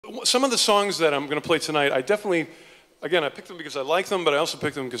some of the songs that I'm going to play tonight, I definitely, again, I picked them because I like them, but I also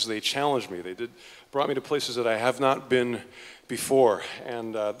picked them because they challenged me. They brought me to places that I have not been before.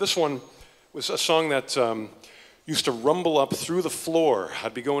 And this one was a song that used to rumble up through the floor.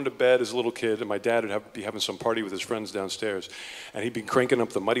 I'd be going to bed as a little kid, and my dad would be having some party with his friends downstairs, and he'd be cranking up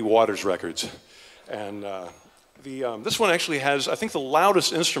the Muddy Waters records. And this one actually has, I think, the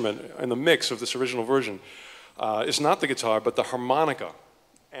loudest instrument in the mix of this original version is not the guitar, but the harmonica.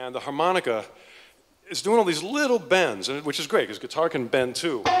 And the harmonica is doing all these little bends, which is great, because guitar can bend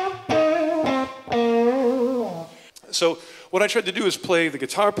too. So what I tried to do is play the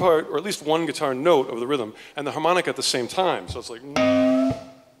guitar part, or at least one guitar note of the rhythm, and the harmonica at the same time. So it's like,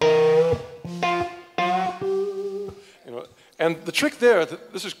 and the trick there,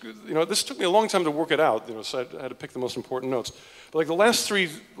 this took me a long time to work it out, so I had to pick the most important notes. But like the last three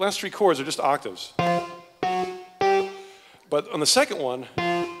chords are just octaves. But on the second one,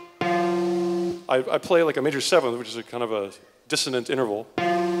 I play like a major seventh, which is a kind of a dissonant interval,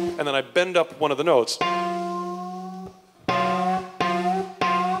 and then I bend up one of the notes.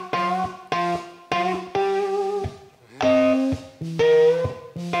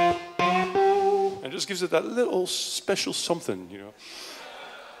 Gives it that little special something,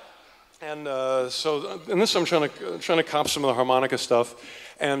 And so in this, I'm trying to cop some of the harmonica stuff.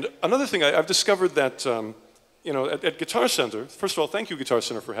 And another thing, I've discovered that, at Guitar Center. First of all, thank you, Guitar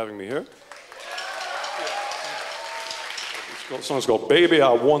Center, for having me here. The song's called "Baby,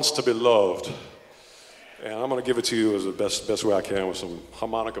 I Wants to Be Loved," and I'm going to give it to you as the best way I can with some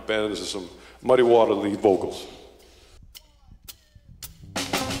harmonica bends and some Muddy Water lead vocals.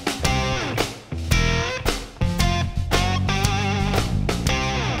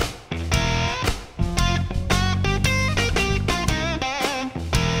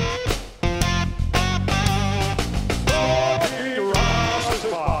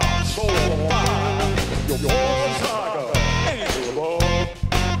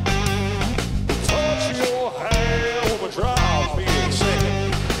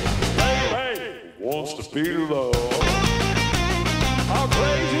 Be loved. How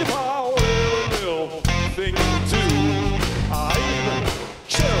crazy power every little thing you do. I even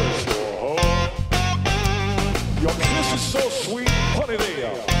cherish your heart. Your kiss is so sweet, honey, they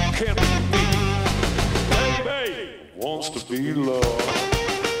can't be beat. Baby wants to be loved.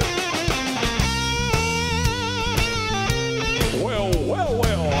 Well, well,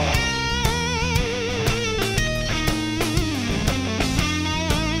 well.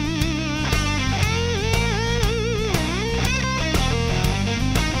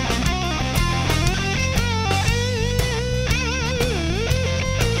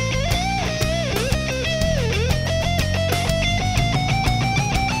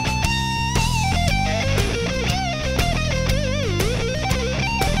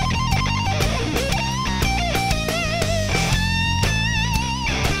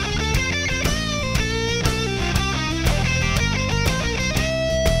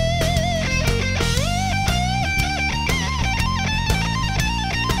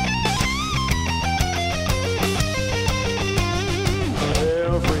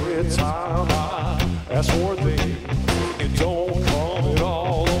 That's for a thing. It don't come at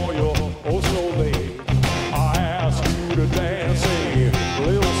all, or you're oh so late. I ask you to dance a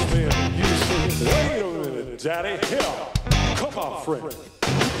little spin. You say, wait a minute, daddy, here, come on, friend.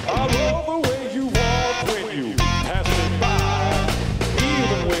 I love the way you walk when you pass me by,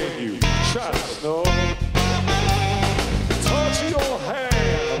 even when you try to snow. Touch your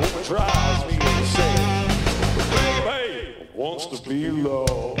hand, what drives me insane. Baby wants to be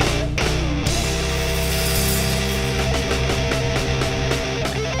loved.